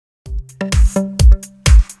Here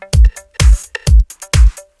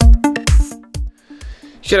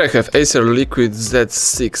I have ACER Liquid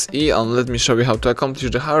Z6E, and let me show you how to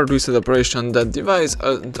accomplish the hard reset operation on that device,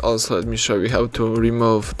 and also let me show you how to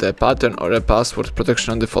remove the pattern or a password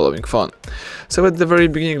protection on the following phone. So at the very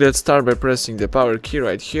beginning, let's start by pressing the power key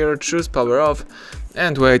right here, choose power off,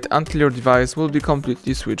 and wait until your device will be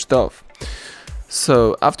completely switched off.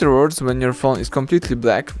 So afterwards, when your phone is completely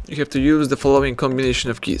black, you have to use the following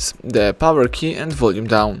combination of keys, the power key and volume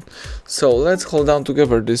down. So let's hold down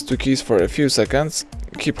together these two keys for a few seconds,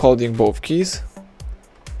 keep holding both keys,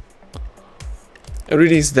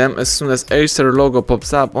 release them as soon as Acer logo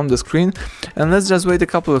pops up on the screen, and let's just wait a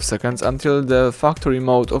couple of seconds until the factory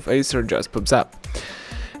mode of Acer just pops up.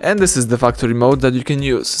 And this is the factory mode that you can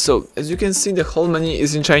use. So as you can see, the whole menu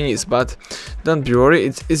is in Chinese, but don't be worried,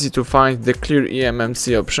 it's easy to find the clear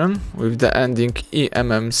eMMC option with the ending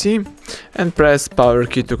eMMC and press power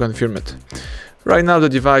key to confirm it. Right now the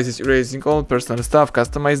device is erasing all personal stuff,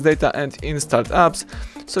 customized data and installed apps,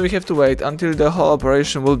 so we have to wait until the whole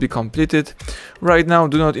operation will be completed. Right now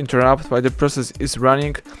do not interrupt while the process is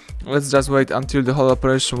running, let's just wait until the whole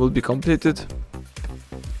operation will be completed.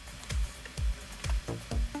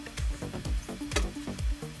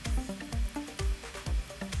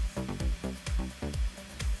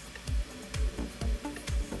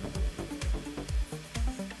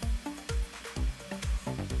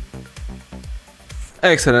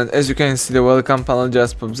 Excellent, as you can see the welcome panel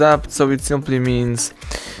just pops up, so it simply means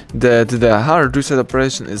that the hard reset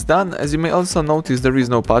operation is done. As you may also notice, there is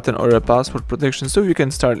no pattern or a password protection, so you can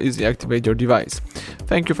start easily activate your device.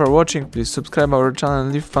 Thank you for watching, please subscribe our channel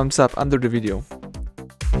and leave thumbs up under the video.